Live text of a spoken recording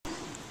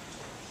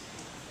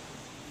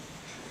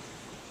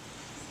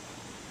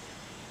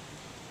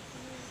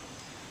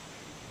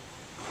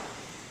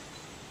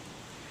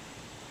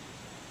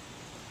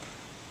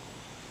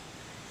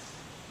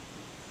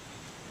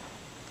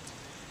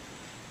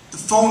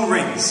phone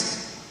rings.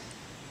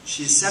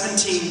 She is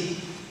 17,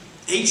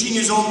 18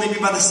 years old maybe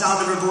by the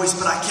sound of her voice,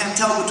 but I can't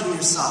tell between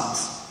her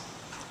sobs.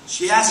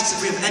 She asks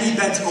if we have any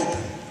beds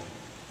open.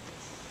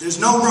 There's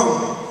no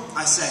room,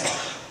 I say,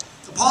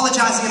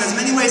 apologizing in as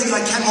many ways as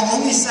I can while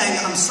only saying,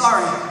 I'm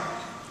sorry,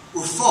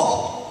 we're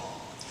full.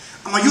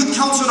 I'm a youth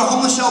counselor at a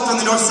homeless shelter on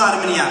the north side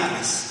of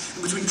Minneapolis.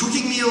 And between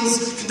cooking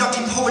meals,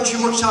 conducting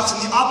poetry workshops,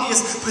 and the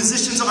obvious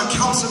positions of a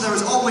counselor, there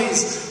is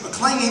always a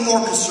clanging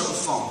orchestra of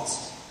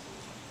phones.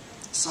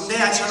 Someday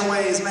I turn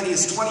away as many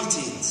as 20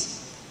 teens.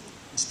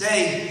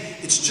 Today,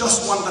 it's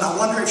just one, but I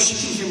wonder if she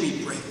can hear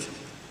me break.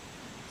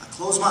 I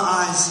close my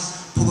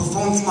eyes, pull the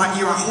phone from my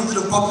ear, I hold it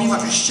above me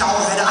like a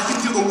shower head. I can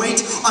feel the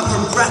weight on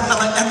her breath, I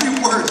let every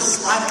word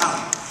slide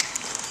out.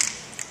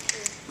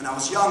 When I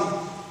was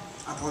young,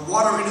 I poured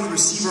water into the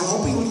receiver,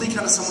 hoping it would leak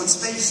out of someone's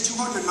face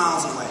 200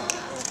 miles away.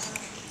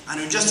 I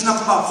knew just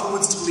enough about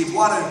fluids to believe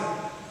water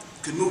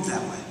could move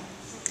that way.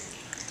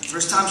 The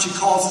first time she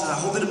calls and I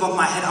hold it above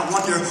my head, I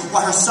wonder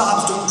why her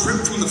sobs don't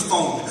drip from the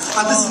phone.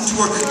 I listen to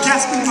her,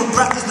 gasping for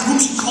breath as the room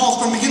she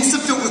calls from begins to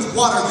fill with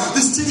water.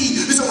 The city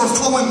is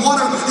overflowing.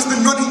 Water has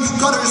been running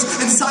through gutters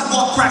and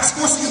sidewalk cracks,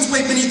 forcing its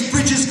way beneath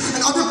bridges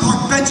and other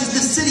park benches.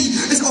 The city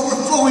is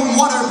overflowing.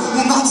 Water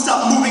will not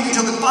stop moving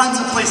until it finds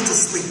a place to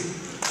sleep.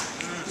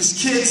 These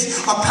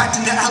kids are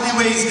packed into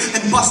alleyways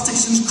and bus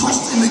stations,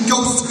 crushed into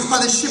ghosts by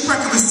the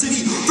shipwreck of a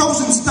city.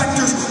 Frozen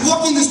specters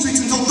walking the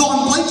streets until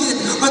dawn, blanketed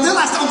by their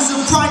last ounces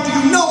of pride. Do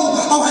you know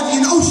how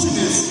heavy an ocean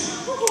is?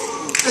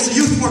 As a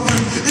youth worker,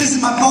 it is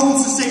in my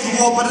bones to save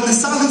the world, but in the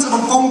silence of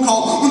a phone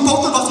call, when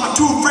both of us are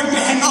too afraid to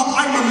hang up,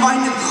 I'm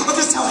reminded of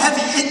just how heavy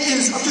it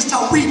is, of just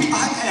how weak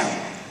I am.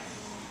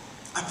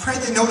 I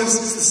pray they notice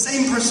it's the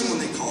same person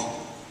when they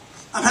call.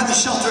 I'm at the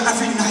shelter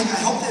every night.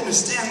 I hope they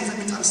understand. That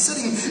means I'm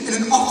sitting in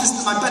an office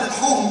that my bed at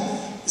home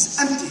is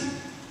empty.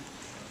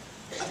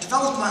 I've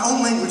developed my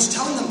own language,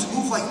 telling them to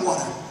move like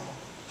water.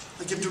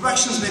 I give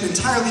directions made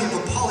entirely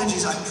of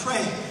apologies. I pray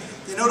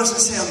they notice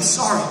I say I'm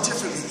sorry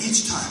differently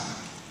each time.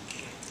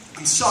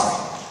 I'm sorry.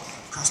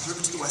 Across the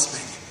river to the West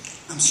Bank.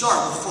 I'm sorry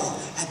we're full.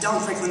 Head down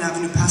Franklin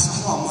Avenue past the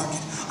Halal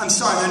Market. I'm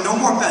sorry there are no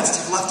more beds.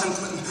 Take left on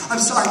Clinton. I'm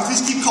sorry.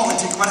 Please keep calling.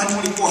 Take right on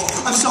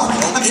 24th. I'm sorry.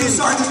 I'm so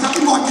sorry. There's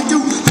nothing more I can do.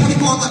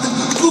 2411.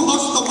 The blue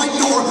house with the white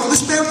door. The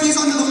spare keys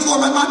under the floor.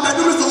 My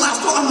bedroom is the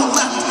last one on the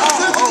left.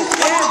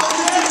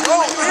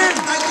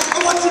 I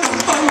want you to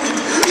find it.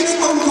 Each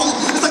phone call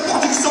is like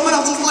watching someone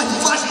else's life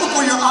flash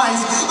before your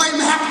eyes. I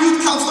am half youth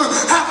counselor,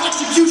 half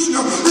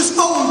executioner. This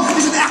phone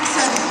is an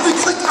accent. The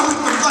click out of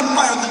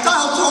gunfire. The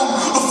dial tone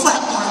of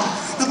flatline.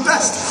 The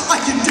best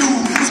I can do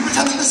is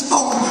pretend that this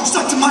phone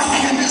stuck to my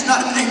hand is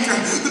not an anchor.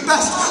 The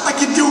best I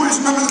can do is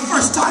remember the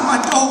first time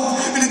I dove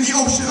into the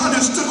ocean,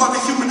 understood why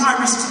the human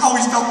iris has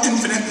always felt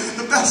infinite.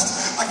 The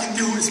best I can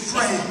do is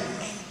pray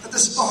that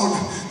this phone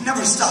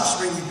never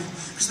stops ringing.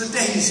 Because the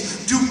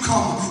days do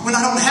come when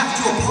I don't have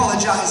to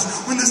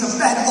apologize, when there's a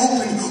bed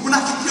open, when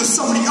I can feel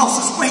somebody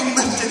else's weight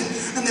lifted,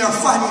 and they are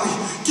finally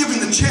given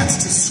the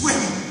chance to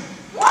swim.